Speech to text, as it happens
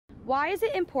Why is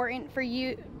it important for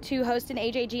you to host an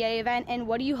AJGA event, and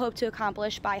what do you hope to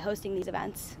accomplish by hosting these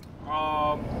events?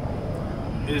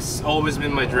 It's always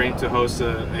been my dream to host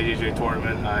a AJGA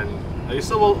tournament, and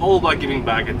it's all about giving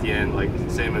back at the end, like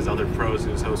same as other pros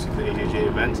who's hosting the AJGA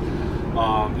events.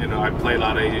 I play a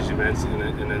lot of AJGA events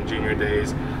in the junior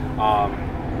days,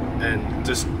 and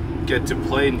just get to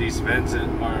play in these events,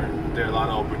 and there are a lot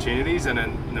of opportunities, and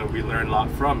then we learn a lot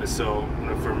from it. So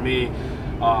for me,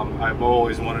 I've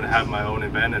always wanted to have my own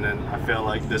event, and then I feel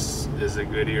like this is a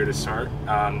good year to start,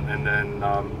 and then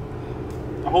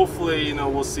hopefully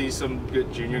we'll see some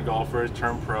good junior golfers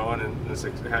turn pro and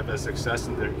have a success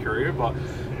in their career. But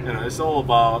it's all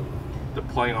about the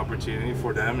playing opportunity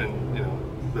for them, and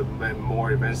the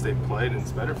more events they play, then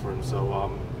it's better for them.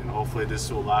 So hopefully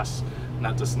this will last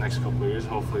not just the next couple of years,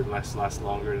 hopefully it last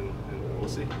longer, and we'll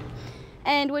see.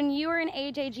 And when you were an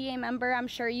AJGA member, I'm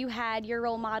sure you had your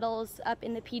role models up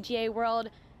in the PGA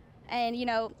world, and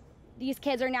these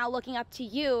kids are now looking up to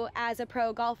you as a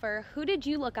pro golfer. Who did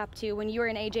you look up to when you were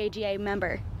an AJGA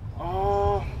member?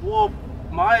 Well,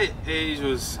 my age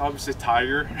was obviously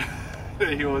Tiger.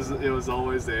 It was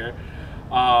always there.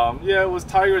 Yeah, it was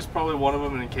Tiger is probably one of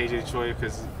them, and KJ Choi,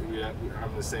 because we're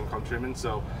in the same countryman.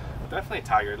 So definitely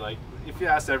Tiger. Like if you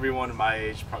ask everyone my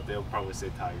age, they'll probably say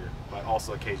Tiger, but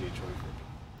also KJ Choi.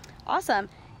 Awesome.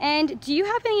 And do you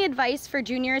have any advice for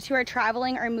juniors who are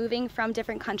traveling or moving from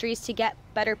different countries to get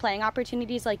better playing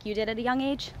opportunities like you did at a young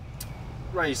age?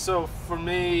 Right. So for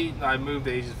me, I moved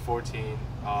at age of 14.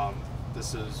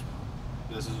 This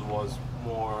was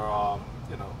more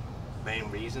main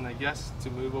reason, I guess,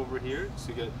 to move over here,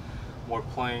 to get more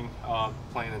playing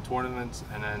in tournaments,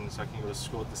 and then so I can go to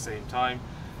school at the same time.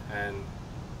 And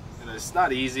it's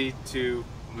not easy to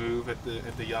move at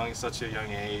such a young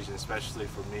age, and especially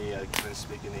for me, I couldn't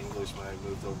speak in English when I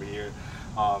moved over here.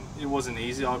 It wasn't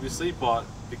easy, obviously, but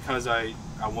because I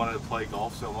wanted to play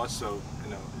golf so much, so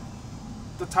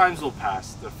the times will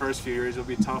pass. The first few years will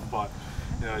be tough, but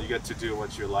you get to do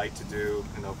what you like to do.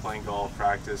 Playing golf,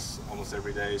 practice almost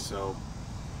every day. So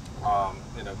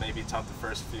it may be tough the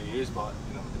first few years, but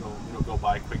it'll go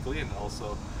by quickly, and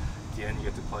also at the end you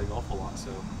get to play golf a lot.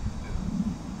 So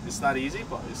it's not easy,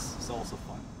 but it's also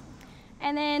fun.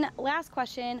 And then last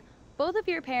question, both of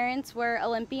your parents were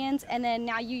Olympians, and then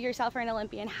now you yourself are an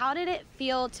Olympian. How did it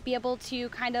feel to be able to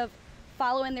kind of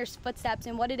follow in their footsteps,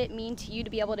 and what did it mean to you to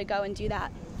be able to go and do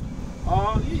that?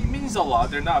 It means a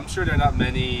lot. I'm sure there are not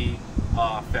many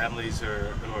families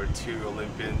or two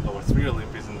Olympians or three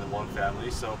Olympians in the one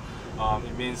family, so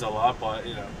it means a lot. But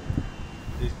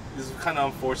it's kind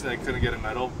of unfortunate I couldn't get a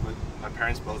medal, but my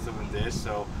parents, both of them did.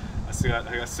 So I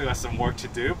still got some work to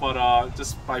do, but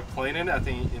just by playing it, I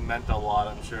think it meant a lot.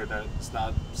 I'm sure that it's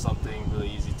not something really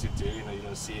easy to do. You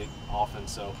don't see it often,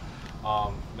 so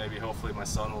maybe hopefully my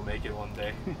son will make it one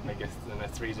day. I guess in the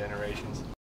 3 generations.